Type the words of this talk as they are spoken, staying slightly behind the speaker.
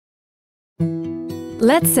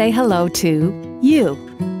Let's say hello to you.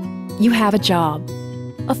 You have a job,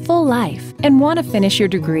 a full life, and want to finish your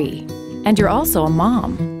degree. And you're also a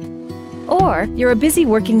mom. Or you're a busy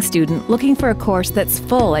working student looking for a course that's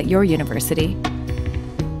full at your university.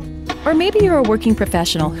 Or maybe you're a working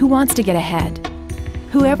professional who wants to get ahead.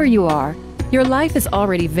 Whoever you are, your life is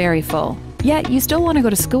already very full, yet you still want to go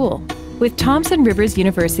to school. With Thompson Rivers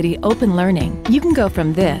University Open Learning, you can go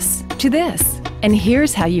from this to this. And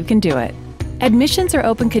here's how you can do it. Admissions are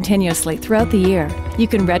open continuously throughout the year. You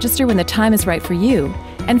can register when the time is right for you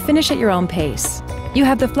and finish at your own pace. You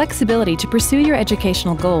have the flexibility to pursue your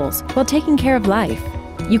educational goals while taking care of life.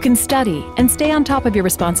 You can study and stay on top of your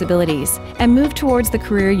responsibilities and move towards the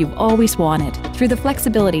career you've always wanted through the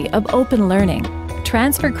flexibility of open learning.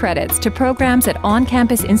 Transfer credits to programs at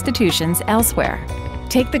on-campus institutions elsewhere.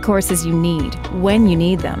 Take the courses you need when you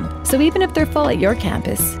need them. So even if they're full at your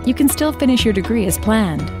campus, you can still finish your degree as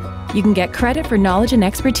planned. You can get credit for knowledge and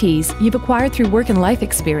expertise you've acquired through work and life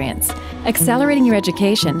experience, accelerating your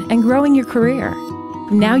education and growing your career.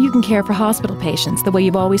 Now you can care for hospital patients the way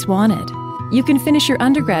you've always wanted. You can finish your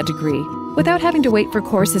undergrad degree without having to wait for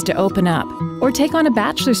courses to open up, or take on a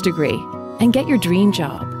bachelor's degree and get your dream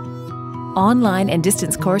job. Online and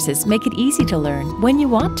distance courses make it easy to learn when you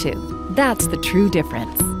want to. That's the true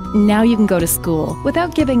difference. Now you can go to school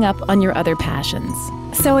without giving up on your other passions.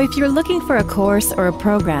 So if you're looking for a course or a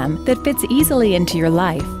program that fits easily into your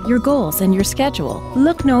life, your goals, and your schedule,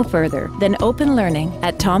 look no further than Open Learning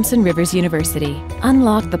at Thompson Rivers University.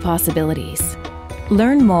 Unlock the possibilities.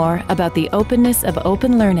 Learn more about the openness of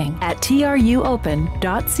open learning at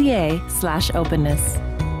truopen.ca/openness.